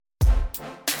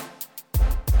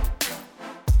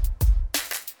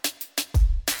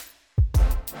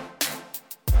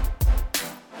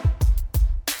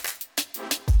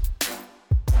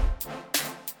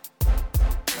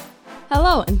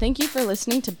Hello, and thank you for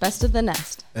listening to Best of the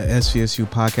Nest, a SVSU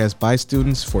podcast by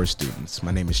students for students. My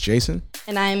name is Jason.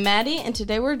 And I am Maddie, and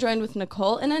today we're joined with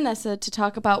Nicole and Anessa to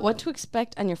talk about what to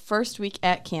expect on your first week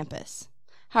at campus.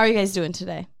 How are you guys doing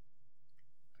today?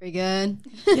 Pretty good.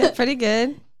 Yeah, pretty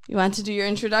good. You want to do your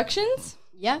introductions?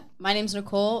 Yeah, my name's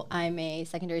Nicole. I'm a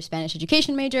secondary Spanish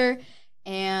education major,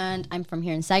 and I'm from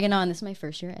here in Saginaw, and this is my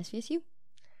first year at SVSU.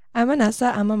 I'm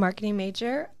Anessa. I'm a marketing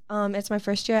major. It's my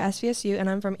first year at SVSU, and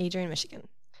I'm from Adrian, Michigan.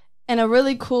 And a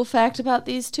really cool fact about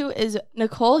these two is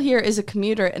Nicole here is a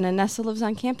commuter, and Anessa lives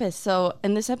on campus. So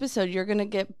in this episode, you're going to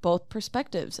get both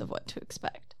perspectives of what to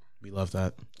expect. We love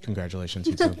that. Congratulations,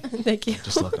 you two. Thank you.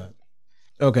 Just love that.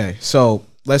 Okay, so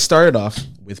let's start it off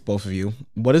with both of you.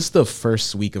 What is the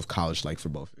first week of college like for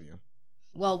both of you?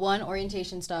 Well, one,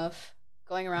 orientation stuff,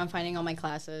 going around finding all my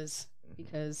classes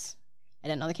because I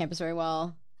didn't know the campus very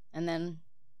well. And then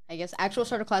I guess actual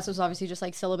start of class was obviously just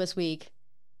like syllabus week,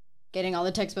 getting all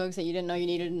the textbooks that you didn't know you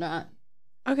needed or not.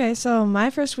 Okay, so my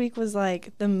first week was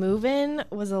like the move-in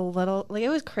was a little, like it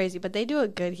was crazy, but they do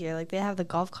it good here. Like they have the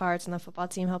golf carts and the football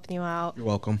team helping you out. You're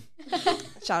welcome.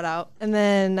 Shout out. And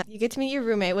then you get to meet your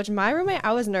roommate, which my roommate,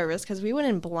 I was nervous because we went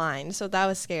in blind, so that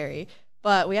was scary.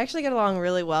 But we actually get along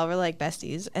really well. We're like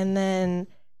besties. And then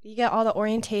you get all the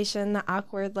orientation, the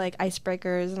awkward like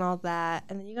icebreakers and all that.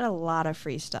 And then you get a lot of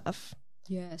free stuff.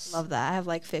 Yes. Love that. I have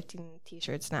like 15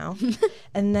 t-shirts now.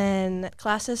 And then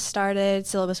classes started,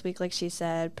 syllabus week, like she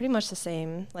said, pretty much the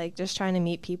same. Like just trying to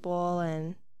meet people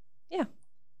and yeah.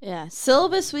 Yeah,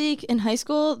 syllabus week in high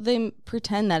school, they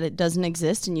pretend that it doesn't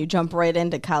exist and you jump right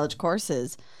into college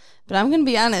courses. But I'm going to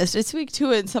be honest, it's week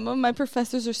 2 and some of my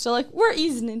professors are still like, we're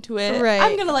easing into it. Right.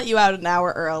 I'm going to let you out an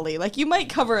hour early. Like you might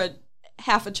cover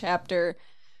half a chapter.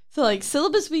 So like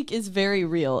syllabus week is very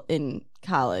real in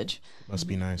college. Must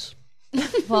be nice.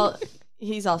 Well,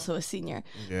 he's also a senior.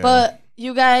 Yeah. But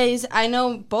you guys, I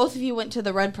know both of you went to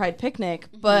the Red Pride picnic,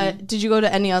 but did you go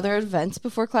to any other events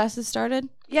before classes started?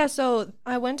 Yeah, so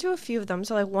I went to a few of them.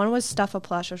 So like one was Stuff a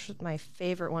Plush, which was my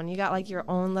favorite one. You got like your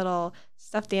own little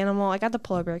stuffed animal. I got the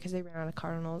polar bear because they ran out of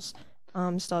Cardinals.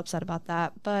 I'm still upset about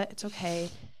that, but it's okay.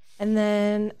 And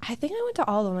then I think I went to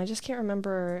all of them. I just can't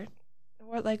remember.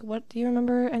 What do you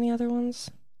remember any other ones?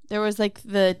 There was like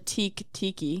the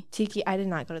Tiki. Tiki, I did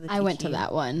not go to the Tiki. I went to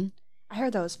that one. I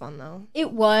heard that was fun though.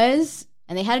 It was,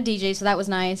 and they had a DJ, so that was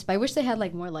nice. But I wish they had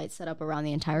like more lights set up around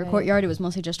the entire courtyard. It was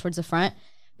mostly just towards the front.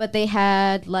 But they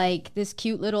had like this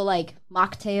cute little like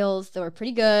mocktails that were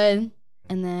pretty good.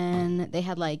 And then they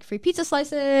had like free pizza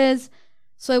slices.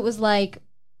 So it was like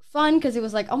fun because it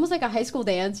was like almost like a high school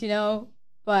dance, you know?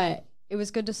 But it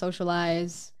was good to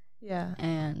socialize. Yeah.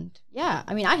 And yeah,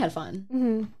 I mean, I had fun.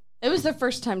 Mm-hmm. It was their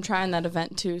first time trying that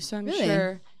event too, so I'm Really?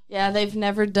 sure. Yeah, they've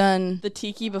never done the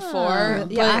Tiki before,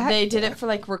 but Yeah, they did it for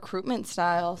like recruitment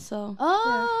style, so.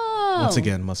 Oh. Once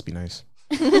again, must be nice.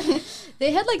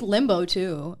 They had like limbo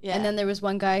too. Yeah. And then there was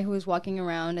one guy who was walking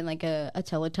around in like a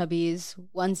Teletubbies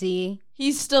onesie.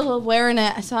 He's still wearing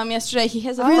it. I saw him yesterday. He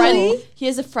has a Really? friend. He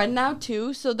has a friend now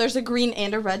too, so there's a green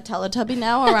and a red Teletubby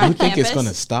now around You think campus. it's going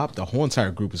to stop? The whole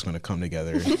entire group is going to come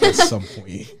together at some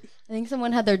point. I think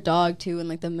someone had their dog too in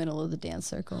like the middle of the dance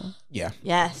circle. Yeah,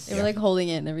 Yes. They were like holding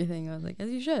it and everything. I was like, as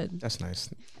you should. that's nice.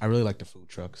 I really like the food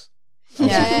trucks.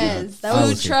 Yes. That I Food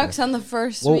was here trucks for- on the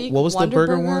first What, week. what was Wonder the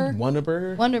burger Burger. one? Wonder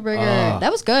Burger? Wonder Burger. Ah.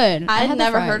 That was good. I had had the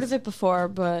never fries. heard of it before,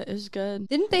 but it was good.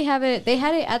 Didn't they have it? They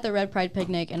had it at the Red Pride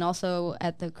picnic and also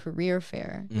at the career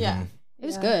fair. Mhm. Yeah. It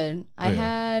was Yeah. good.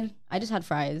 Yeah. I just had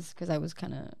fries because I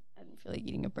didn't feel like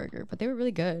eating a burger, but they were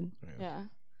really good. Yeah.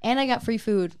 And I got free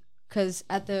food because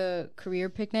at the career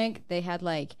picnic, they had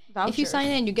like, if you Voucher. sign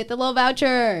in, you get the little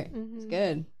voucher. It's Mhm.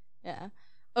 good. Yeah.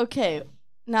 Okay.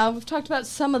 Now we've talked about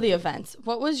some of the events.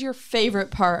 What was your favorite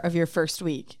part of your first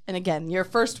week? And again, your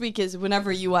first week is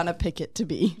whenever you want to pick it to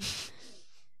be.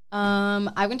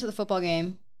 I went to the football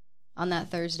game on that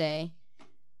Thursday.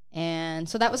 And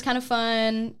so that was kind of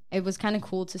fun. It was kind of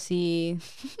cool to see,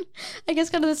 I guess,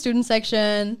 kind of the student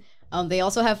section. They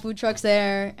also have food trucks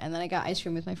there. And then I got ice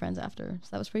cream with my friends after. So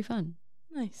that was pretty fun.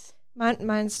 Nice.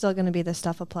 Mine's still gonna be the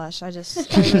Stuff a Plush. I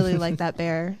really like that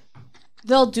bear.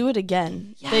 They'll do it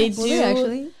again. They Will do they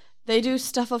actually? They do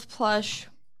Stuff of Plush.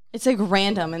 It's like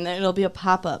random, and then it'll be a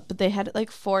pop up. But they had it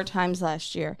like 4 times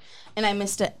last year, and I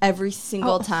missed it every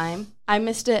single time. I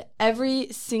missed it every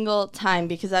single time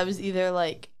because I was either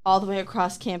like all the way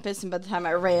across campus, and by the time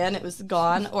I ran, it was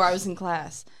gone, or I was in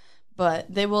class. But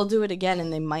they will do it again,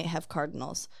 and they might have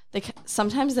cardinals.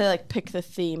 Sometimes they like pick the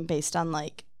theme based on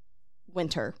like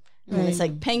winter, and it's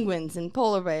like penguins and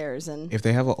polar bears and. If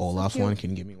they have an Olaf one,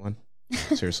 can you give me one?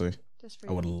 Seriously, Just for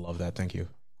I would love that. Thank you.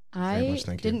 I much,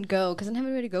 thank you. didn't go because I didn't have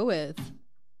anybody to go with.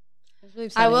 was really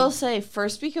I upsetting. will say,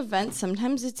 first week events,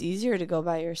 sometimes it's easier to go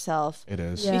by yourself. It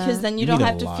is. Yeah. Because then you You don't meet a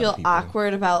have to lot of feel people.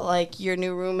 awkward about like your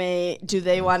new roommate. Do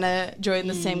they want to join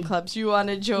the same clubs you want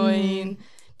to join?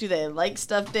 Do they like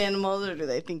stuffed animals or do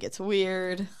they think it's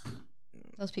weird?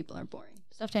 Those people are boring.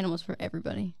 Stuffed animals for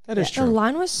everybody. That is The true.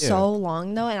 line was Yeah. so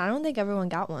long though, and I don't think everyone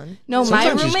got one. No,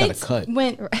 Sometimes my you just gotta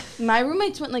roommates cut. my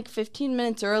roommates went like 15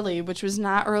 minutes early, which was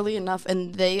not early enough,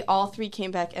 and they all three came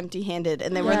back empty-handed,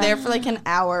 and they were there for like an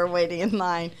hour waiting in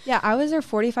line. Yeah, I was there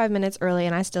 45 minutes early,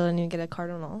 and I still didn't even get a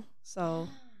cardinal. So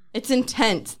It's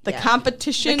intense. The Yeah.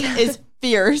 competition is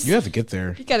fierce. You have to get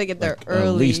there. you gotta get there Like, early.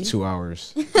 At least 2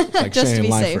 hours. It's like Just to standing in be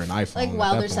line safe. for an iPhone. Like at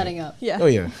while that they're point. setting up. Yeah. Oh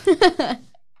yeah.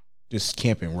 Just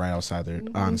camping right outside there.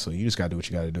 Honestly, you just gotta do what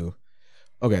you gotta do.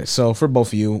 Okay, so for both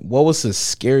of you, what was the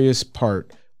scariest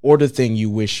part or the thing you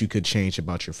wish you could change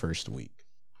about your first week?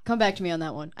 Come back to me on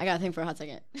that one. I got to think for a hot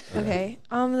second. Okay.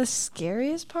 The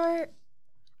scariest part,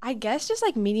 I guess, just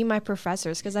like meeting my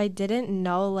professors because I didn't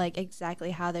know like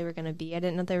exactly how they were gonna be. I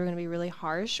didn't know if they were gonna be really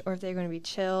harsh or if they were gonna be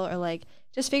chill or like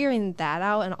just figuring that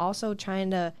out and also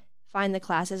trying to find the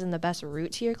classes and the best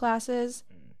route to your classes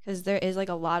because there is like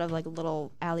a lot of like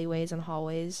little alleyways and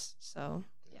hallways. So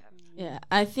Yeah,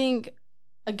 I think,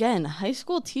 again, high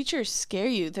school teachers scare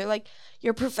you. They're like,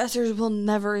 your professors will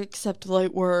never accept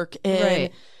light work, and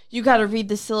Right. you got to read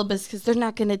the syllabus because they're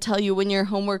not going to tell you when your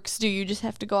homework's due. You just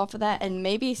have to go off of that. And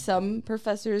maybe some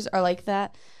professors are like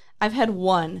that. I've had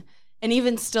one, and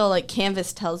even still, like,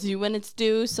 Canvas tells you when it's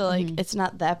due, so, like, it's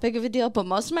not that big of a deal. But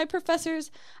most of my professors,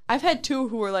 I've had two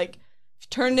who were like, if you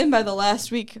turned in by the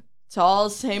last week, it's all the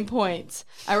same points.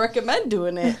 I recommend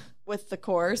doing it with the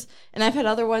course. And I've had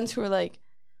other ones who are like,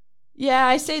 yeah,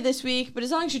 I say this week, but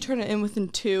as long as you turn it in within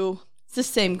 2, it's the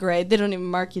same grade. They don't even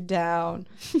mark you down.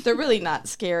 They're really not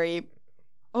scary.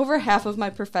 Over half of my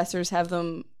professors have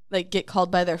them like get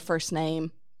called by their first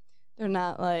name. They're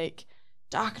not like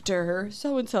Dr.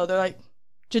 So-and-so. They're like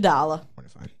Jadala.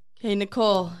 Fine. Hey,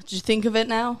 Nicole, did you think of it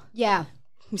now? Yeah.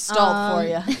 We stalled for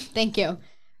you. Thank you.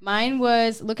 Mine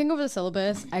was looking over the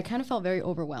syllabus. I kind of felt very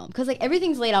overwhelmed because like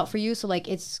everything's laid out for you. So like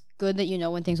it's good that you know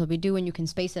when things will be due and you can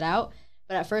space it out.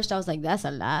 But at first I was like, that's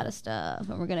a lot of stuff.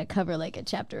 And we're going to cover like a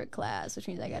chapter of class, which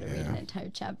means I got to read an entire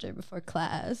chapter before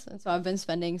class. And so I've been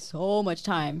spending so much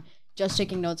time just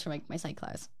taking notes for like my psych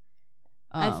class.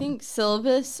 I think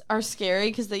syllabus are scary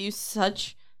because they use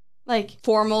such like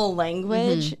formal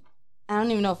language. I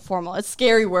don't even know if formal. It's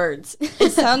scary words.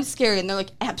 It sounds scary, and they're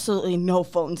like absolutely no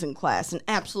phones in class, and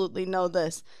absolutely no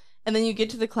this. And then you get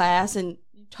to the class, and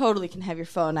you totally can have your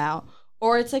phone out,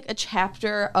 or it's like a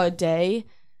chapter a day,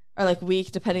 or like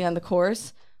week, depending on the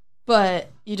course. But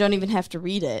you don't even have to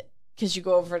read it because you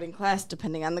go over it in class,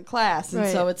 depending on the class. And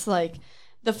so Right. it's like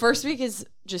the first week is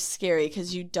just scary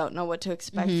because you don't know what to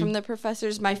expect from the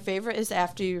professors. My favorite is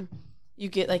after you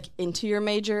get like into your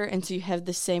major, and so you have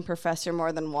the same professor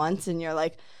more than once, and you're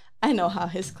like, I know how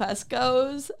his class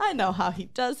goes. I know how he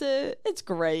does it. It's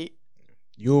great.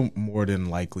 You'll more than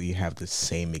likely have the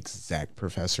same exact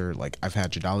professor. Like I've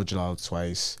had Jadala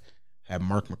twice, had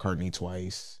Mark McCartney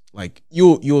twice. Like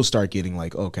you'll start getting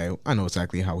like, okay, I know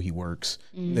exactly how he works.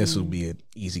 This will be an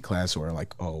easy class, or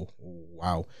like, oh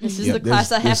wow, This is the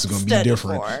class I have this to is gonna study be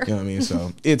different. for. You know what I mean?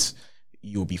 So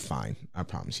you'll be fine. I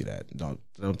promise you that.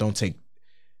 Don't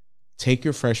take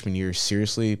your freshman year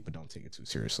seriously, but don't take it too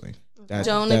seriously. That's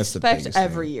the Expect biggest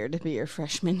every thing. year to be your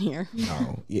freshman year.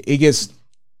 No, it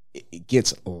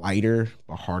gets lighter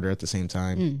but harder at the same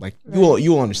time. Like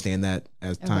you'll understand that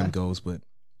as time goes, but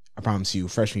I promise you,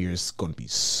 freshman year is going to be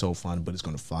so fun, but it's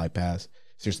going to fly past.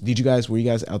 Seriously, were you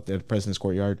guys out there at the President's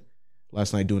Courtyard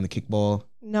last night doing the kickball,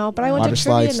 no, but I went water to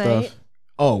slide trivia stuff? night.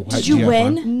 Oh, Did you have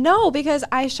win? fun? No, because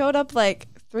I showed up like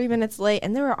 3 minutes late,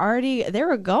 and they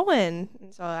were going,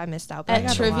 and so I missed out. But I At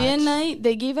got to trivia watch. night,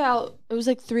 they gave out, it was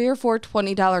like 3 or 4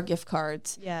 $20 gift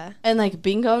cards. Yeah. And like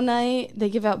bingo night, they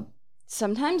give out,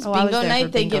 sometimes Oh, I was bingo there night,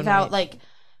 for they bingo give out night. like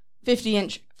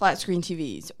 50-inch flat screen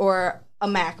TVs or a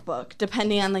MacBook,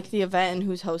 depending on like the event and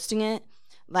who's hosting it.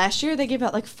 Last year, they gave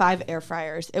out like 5 air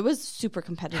fryers. It was super I would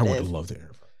competitive. have loved it.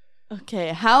 Okay,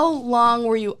 how long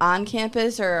were you on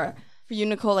campus, or for you,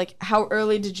 Nicole, like how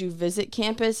early did you visit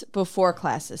campus before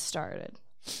classes started?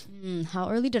 How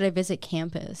early did I visit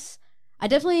campus? I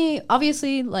definitely,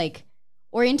 obviously, like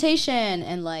orientation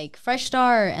and like fresh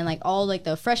start and like all like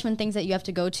the freshman things that you have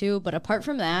to go to. But apart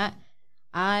from that,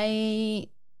 I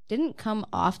didn't come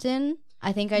often.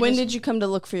 I think When did you come to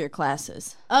look for your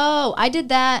classes? Oh, I did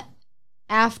that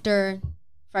after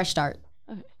fresh start.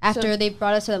 Okay. After So they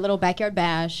brought us to that little backyard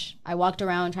bash, I walked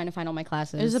around trying to find all my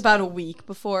classes. it was about a week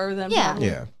before then. Yeah. probably?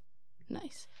 Yeah.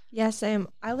 Nice. Yeah, same.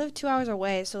 I live 2 hours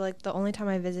away, so like the only time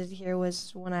I visited here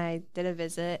was when I did a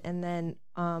visit, and then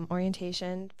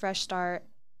orientation, fresh start,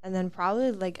 and then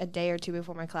probably like a day or two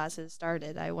before my classes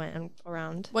started, I went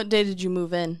around What day did you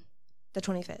move in? the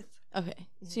 25th. Okay,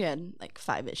 so you had like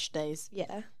 5-ish days.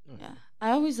 Yeah. Yeah,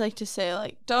 I always like to say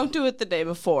like, don't do it the day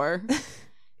before.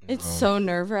 It's so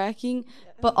nerve-wracking.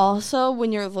 But also,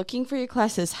 when you're looking for your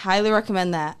classes, highly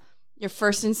recommend that your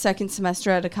first and second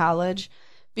semester at a college,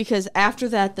 because after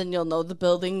that, then you'll know the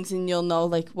buildings and you'll know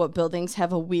like what buildings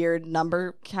have a weird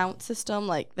number count system.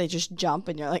 Like they just jump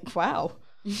and you're like, wow.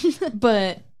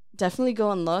 But definitely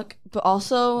go and look. But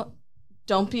also,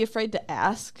 don't be afraid to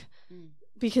ask,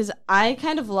 because I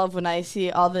kind of love when I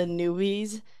see all the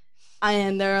newbies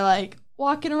and they're like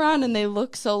walking around and they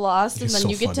look so lost, and then so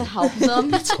you get to funny. help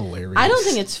them. It's hilarious. I don't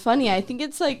think it's funny. I think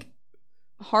it's like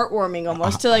heartwarming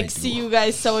almost to I like do. see you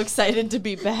guys so excited to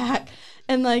be back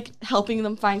and like helping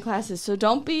them find classes. So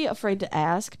don't be afraid to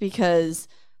ask, because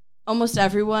almost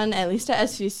everyone, at least at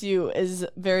SVSU, is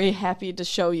very happy to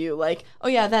show you like, oh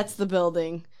yeah, that's the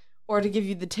building, or to give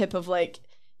you the tip of like,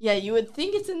 yeah, you would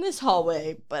think it's in this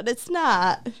hallway, but it's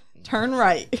not. Turn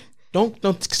right. Don't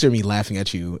consider me laughing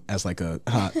at you as like a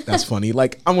that's funny.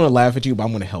 Like I'm gonna laugh at you, but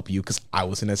I'm gonna help you because I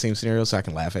was in that same scenario, so I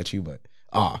can laugh at you. But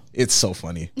it's so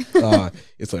funny.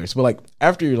 It's hilarious. But like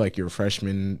after you're like your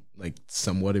freshman, like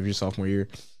somewhat of your sophomore year,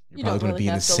 you're You probably don't gonna really be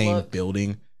in the have to same look.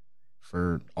 building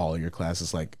for all your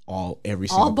classes, like every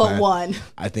single All but class. one.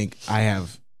 I think I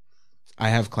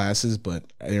have classes, but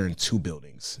they're in 2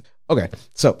 buildings. Okay,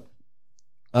 so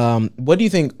what do you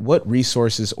think? What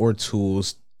resources or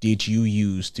tools did you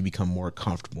use to become more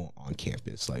comfortable on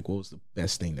campus? Like, what was the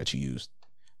best thing that you used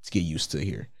to get used to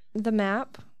here? The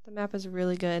map. The map is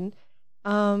really good.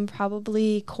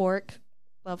 Probably Cork.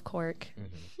 Love Cork.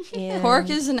 And Cork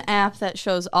is an app that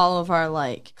shows all of our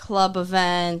like club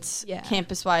events, Yeah.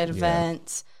 campus-wide Yeah.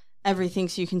 events, everything,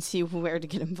 so you can see where to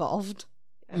get involved.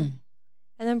 And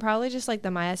then probably just like the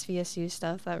MySVSU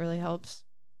stuff that really helps.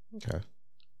 Okay.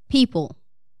 People.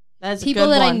 That's People a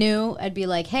good that I one. knew, I'd be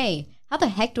like, hey, how the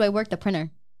heck do I work the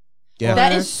printer? Yeah.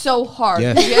 That is so hard.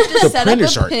 Yeah. You have to The set up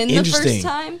printers a are pin the interesting. first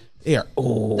time. They are.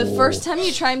 Oh. The first time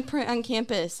you try and print on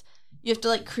campus, you have to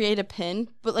like create a pin,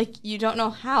 but like you don't know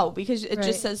how, because it Right.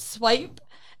 just says swipe.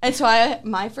 And so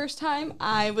my first time,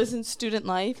 I was in student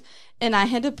life and I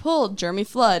had to pull Jeremy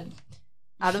Flood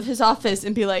out of his office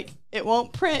and be like, it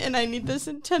won't print and I need this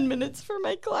in 10 minutes for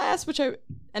my class, which I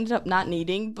ended up not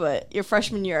needing. But your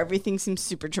freshman year, everything seems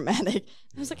super dramatic.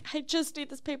 I was like, I just need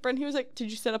this paper. And he was like, did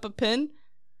you set up a pin?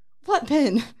 What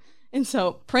pin? And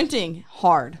so printing,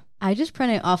 hard. I just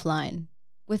print it offline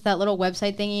with that little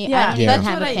website thingy. I Yeah, don't even that's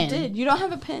have what a I pin. did. You don't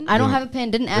have a pin? I don't Yeah. have a pin.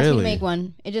 Didn't ask me Really? to make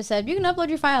one. It just said, you can upload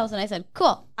your files. And I said,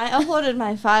 cool. I uploaded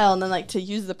my file, and then like to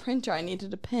use the printer, I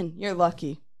needed a pin. You're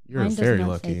lucky. You're Mine does very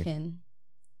not say lucky. pin.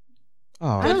 Oh,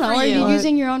 I Good don't know. for Are you you.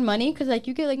 using your own money? Because like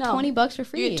you get like No. $20 for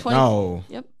free. You get 20. no.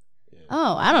 Yep.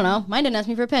 Oh, I don't know. Mine didn't ask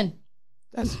me for a pin.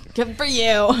 That's good for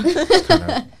you.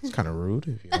 It's kind of rude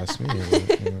if you ask me.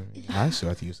 I still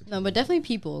have to use it. No, but definitely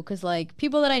people. Because like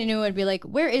people that I knew would be like,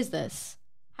 where is this?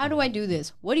 How do I do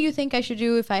this? What do you think I should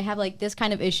do if I have like this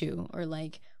kind of issue? Or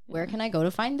like, where can I go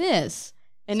to find this?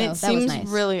 And So it that was seems nice.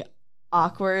 really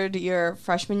awkward your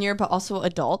freshman year, but also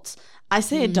adults. I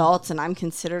say Mm-hmm. adults, and I'm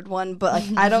considered one, but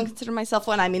like I don't consider myself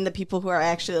one. I mean the people who are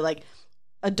actually like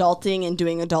adulting and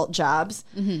doing adult jobs.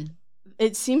 Mm-hmm.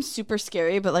 It seems super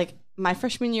scary, but like my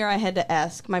freshman year, I had to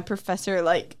ask my professor,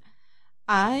 like,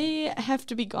 I have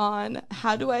to be gone.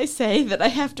 How do I say that I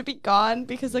have to be gone?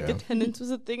 Because like Yeah. attendance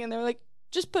was a thing, and they were like,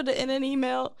 just put it in an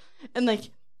email. And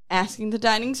like asking the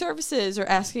dining services or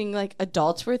asking like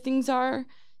adults where things are.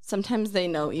 Sometimes they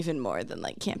know even more than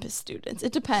like campus students.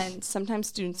 It depends. Sometimes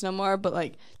students know more, but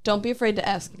like don't be afraid to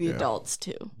ask the Yeah. adults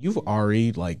too. You've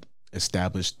already like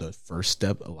established the first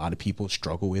step a lot of people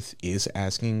struggle with is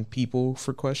asking people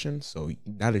for questions. So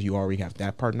now that you already have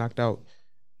that part knocked out,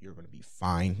 you're going to be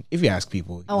fine. If you ask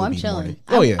people, Oh, you'll I'm be more chilling. than-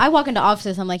 oh yeah. I walk into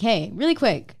offices. I'm like, hey, really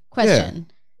quick question.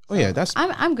 Oh yeah. That's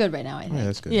I'm good right now. I think. yeah,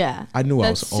 that's good. Yeah. I knew I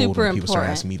That's was old super when people started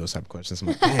important. asking me those type of questions. I'm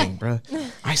like, dang, bro,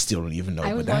 I still don't even know.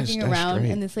 I was but walking that's around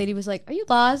great. and this lady was like, "Are you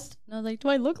lost?" And I was like, "Do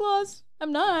I look lost?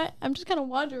 I'm not. I'm just kind of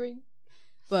wandering."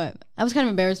 But I was kind of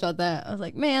embarrassed about that. I was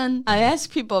like, "Man, I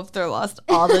ask people if they're lost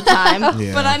all the time,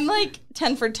 Yeah. but I'm like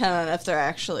 10 for 10 on if they're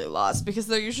actually lost because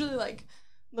they're usually like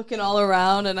looking all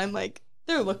around and I'm like,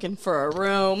 they're looking for a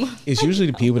room. It's usually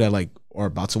the people that like are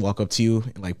about to walk up to you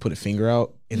and like put a finger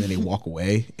out and then they walk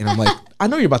away, and I'm like, I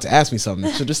know you're about to ask me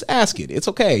something, so just ask it. It's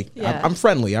okay. Yeah. I'm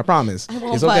friendly. I promise.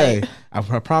 won't It's okay. bite.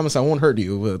 I promise I won't hurt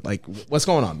you. But like, what's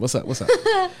going on? What's up?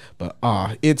 But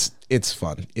it's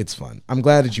fun. It's fun. I'm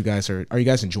glad that you guys are you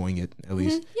guys enjoying it at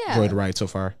least? Yeah. Enjoyed the ride so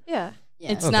far? Yeah.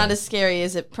 Yeah. It's not as scary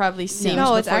as it probably seems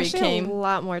No, it's before you actually came. a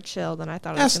lot more chill than I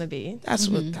thought it was going to be. That's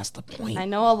what. That's the point. I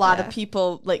know a lot of Yeah.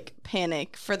 people like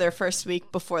panic for their first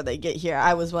week before they get here.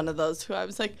 I was one of those who I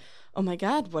was like, oh my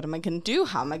God, what am I going to do?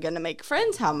 How am I going to make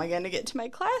friends? How am I going to get to my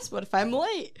class? What if I'm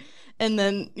late? And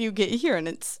then you get here and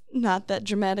it's not that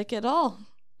dramatic at all.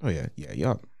 Oh yeah.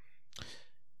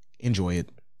 Enjoy it.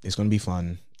 It's gonna be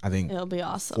fun. I think It'll be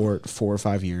awesome. 4 or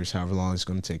 5 years, however long it's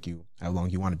gonna take you, how long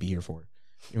you want to be here for.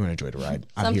 You're gonna enjoy the ride.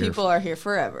 Some people are here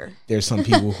forever. There's some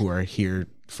people who are here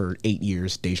for 8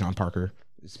 years. Dejan Parker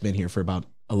has been here for about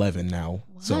 11 now,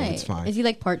 so Why? it's fine. Is he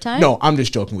like part time? No, I'm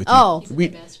just joking with you. Oh.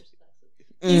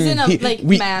 He's in a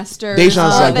he- master. Dejan's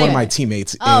like they- one of my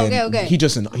teammates, Oh, and okay. he's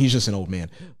just an old man,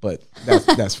 but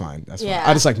that's fine. That's Yeah. fine.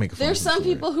 I just like making fun. There's of him some for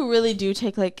it. people who really do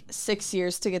take like 6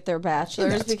 years to get their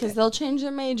bachelor's that's because okay. they'll change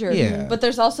their major. Yeah. But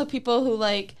there's also people who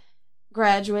like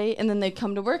graduate and then they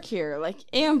come to work here, like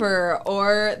Amber,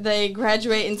 or they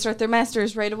graduate and start their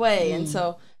master's right away. And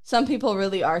so some people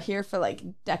really are here for like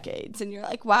decades. And you're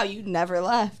like, wow, you never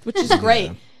left, which is great.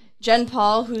 Yeah. Jen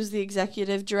Paul, who's the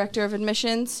executive director of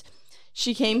admissions,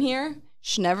 she came here.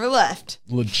 She never left.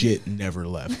 legit never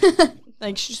left.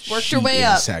 Like she just worked She her way is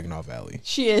up. Saginaw Valley.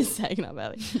 She is Saginaw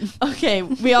Valley. Okay,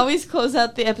 we always close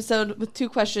out the episode with 2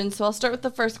 questions. So I'll start with the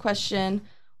first question.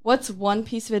 What's one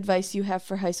piece of advice you have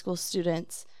for high school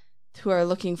students who are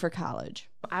looking for college?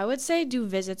 I would say do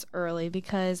visits early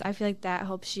because I feel like that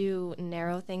helps you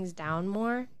narrow things down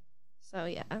more. So,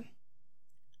 yeah.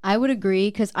 I would agree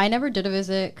because I never did a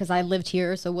visit because I lived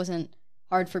here, so it wasn't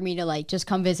hard for me to like just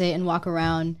come visit and walk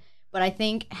around. But I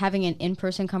think having an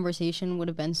in-person conversation would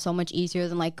have been so much easier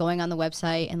than like going on the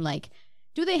website and like,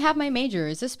 do they have my major?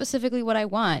 Is this specifically what I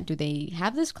want? Do they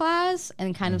have this class?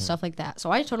 And kind of stuff like that. So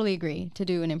I totally agree to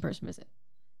do an in-person visit.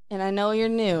 And I know you're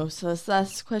new, so this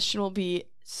last question will be,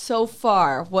 so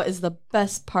far, what is the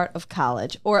best part of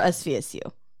college or SVSU?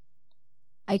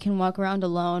 I can walk around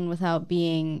alone without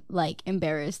being like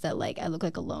embarrassed that like I look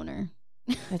like a loner.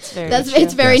 That's very It's true.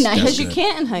 very That's- nice. Because you good.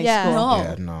 can't in high Yeah. school. No.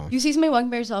 Yeah, no. You see somebody walking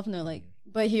by yourself and they're like,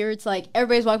 but here it's like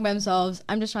everybody's walking by themselves.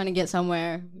 I'm just trying to get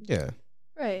somewhere. Yeah.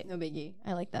 Right. No biggie.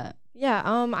 I like that. Yeah,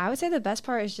 I would say the best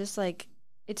part is just like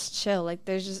it's chill. Like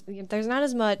there's not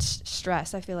as much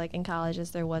stress I feel like in college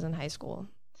as there was in high school.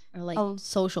 Or like Oh.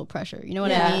 social pressure. You know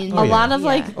what Yeah. I mean? Oh, A yeah. lot of Yeah.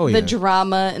 like Oh, the yeah.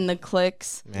 drama and the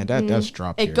cliques. Man, that's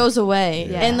dropped. It here. goes away.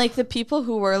 Yeah. And like the people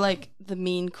who were like the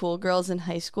mean cool girls in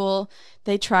high school,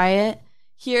 they try it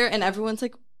here and everyone's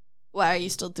like, why are you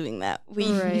still doing that?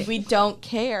 Right. We don't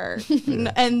care.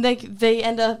 And like they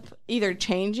end up either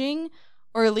changing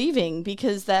or leaving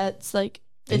because that's like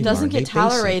it They doesn't learn get they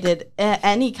tolerated at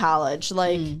any college.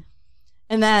 Like Mm.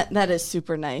 and that is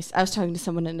super nice. I was talking to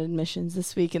someone in admissions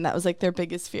this week and that was like their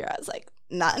biggest fear. I was like,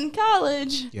 not in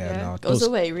college. Yeah, Yeah. no. Goes those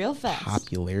away real fast.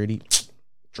 popularity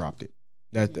dropped it.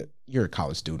 That you're a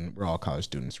college student. We're all college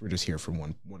students. We're just here for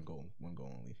one goal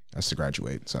only. That's to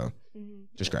graduate. So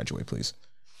just graduate, please.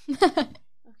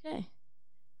 Okay.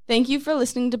 Thank you for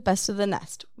listening to Best of the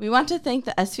Nest. We want to thank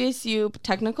the SVSU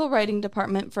Technical Writing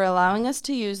Department for allowing us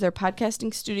to use their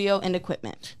podcasting studio and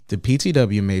equipment. The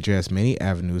PTW major has many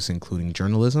avenues, including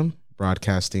journalism,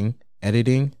 broadcasting,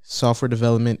 editing, software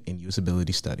development, and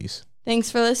usability studies.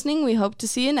 Thanks for listening. We hope to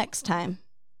see you next time.